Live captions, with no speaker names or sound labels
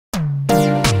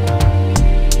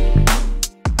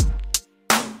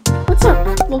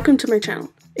welcome to my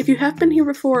channel. If you have been here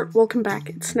before, welcome back.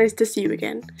 It's nice to see you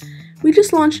again. We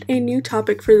just launched a new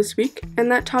topic for this week,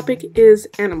 and that topic is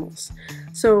animals.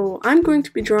 So I'm going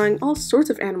to be drawing all sorts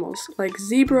of animals, like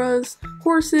zebras,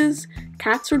 horses,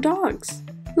 cats, or dogs.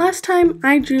 Last time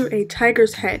I drew a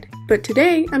tiger's head, but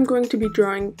today I'm going to be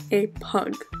drawing a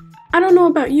pug. I don't know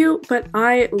about you, but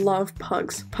I love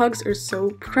pugs. Pugs are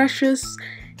so precious,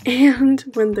 and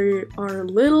when they are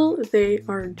little, they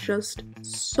are just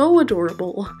so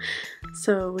adorable.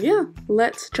 So yeah,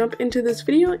 let's jump into this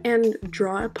video and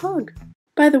draw a pug.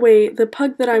 By the way, the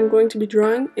pug that I'm going to be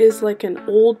drawing is like an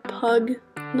old pug.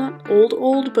 Not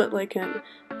old, but like an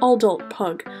adult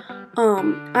pug.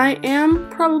 I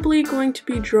am probably going to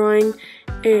be drawing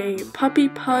a puppy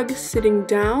pug sitting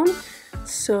down,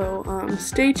 so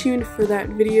stay tuned for that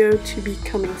video to be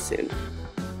coming soon.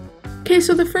 Okay,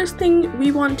 so the first thing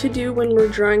we want to do when we're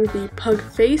drawing the pug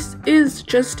face is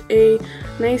just a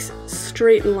nice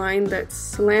straight line that's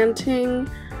slanting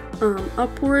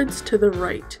upwards to the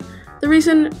right. The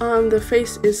reason the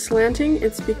face is slanting,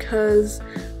 it's because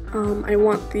I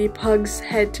want the pug's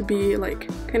head to be like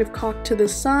kind of cocked to the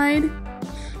side.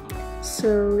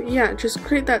 So yeah, just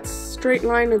create that straight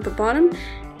line at the bottom,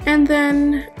 and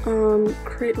then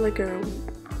create like a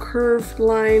curved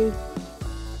line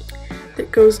that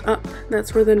goes up.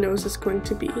 That's where the nose is going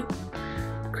to be.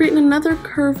 Create another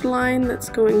curved line that's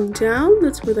going down.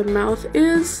 That's where the mouth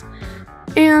is.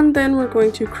 And then we're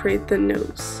going to create the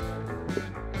nose.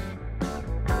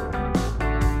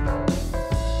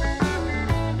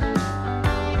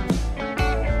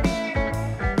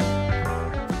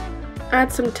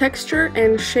 Add some texture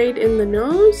and shade in the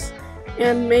nose,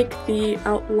 and make the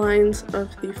outlines of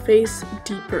the face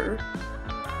deeper.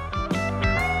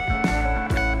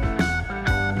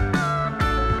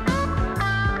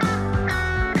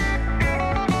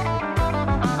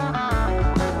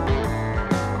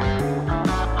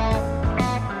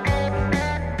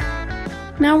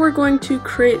 Now we're going to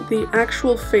create the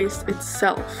actual face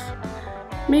itself.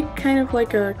 Make kind of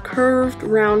like a curved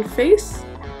round face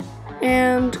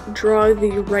and draw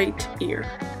the right ear.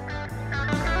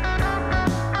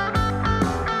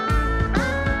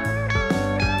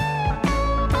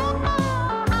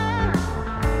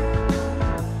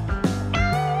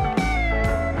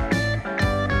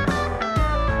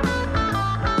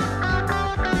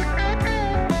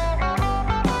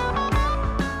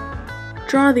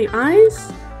 Draw the eyes.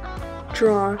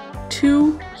 Draw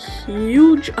two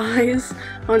huge eyes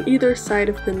on either side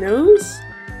of the nose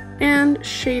and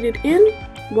shade it in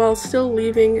while still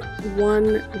leaving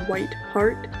one white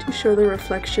part to show the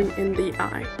reflection in the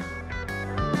eye.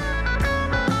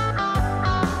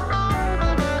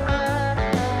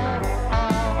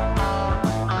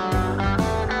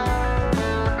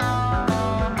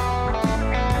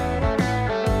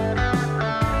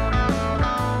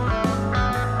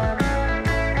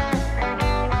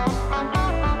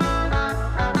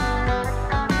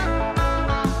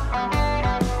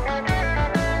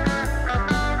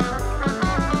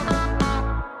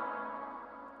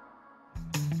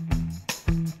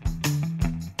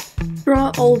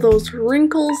 Draw all those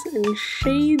wrinkles and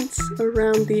shades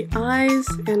around the eyes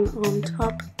and on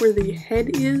top where the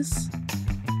head is.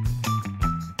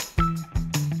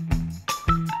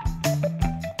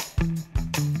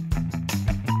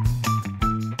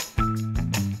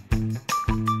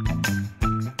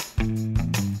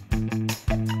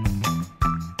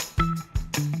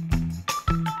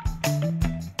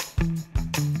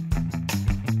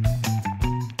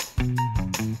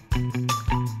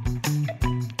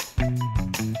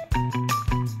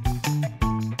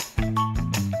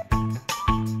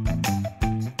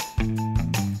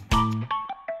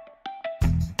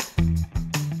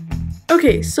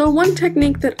 Okay, so one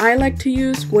technique that I like to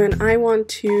use when I want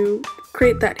to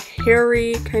create that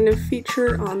hairy kind of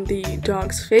feature on the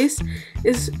dog's face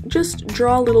is just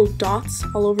draw little dots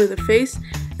all over the face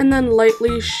and then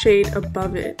lightly shade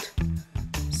above it.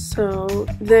 So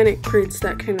then it creates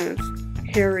that kind of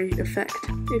hairy effect,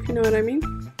 if you know what I mean.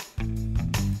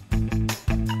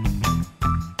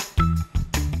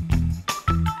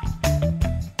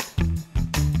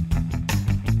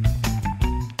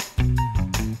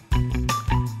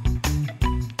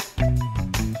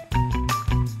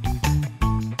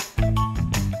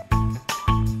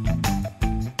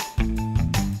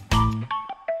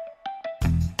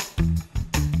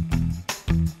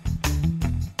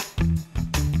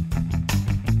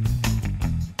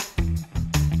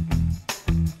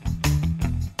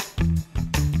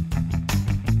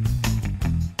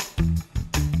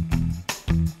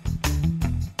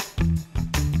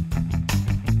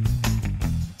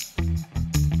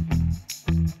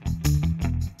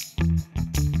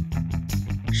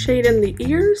 shade in the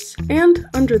ears and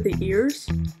under the ears.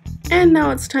 And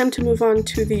now it's time to move on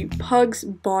to the pug's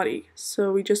body.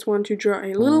 So we just want to draw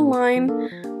a little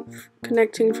line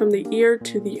connecting from the ear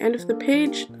to the end of the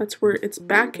page. That's where its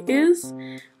back is.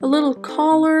 A little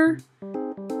collar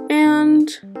and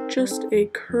just a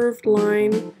curved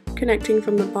line connecting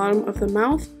from the bottom of the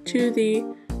mouth to the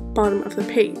bottom of the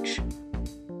page.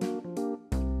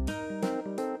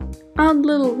 Add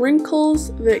little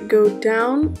wrinkles that go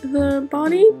down the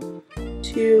body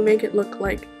to make it look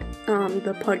like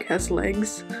the pug has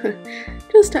legs,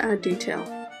 just to add detail.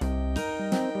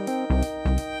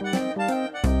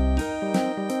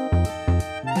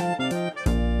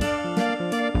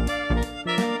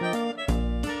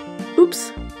 Oops,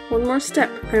 one more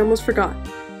step, I almost forgot.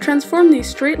 Transform the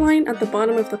straight line at the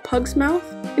bottom of the pug's mouth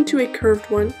into a curved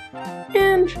one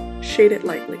and shade it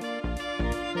lightly.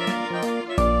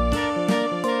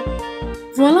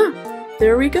 Voila!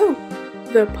 There we go!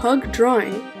 The pug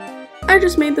drawing. I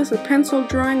just made this a pencil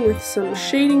drawing with some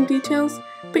shading details,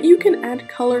 but you can add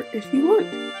color if you want.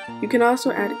 You can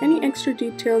also add any extra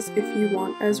details if you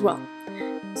want as well.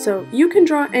 So you can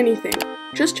draw anything.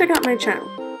 Just check out my channel.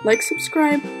 Like,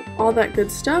 subscribe, all that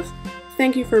good stuff.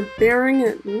 Thank you for bearing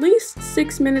at least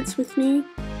 6 minutes with me,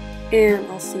 and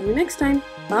I'll see you next time.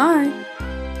 Bye!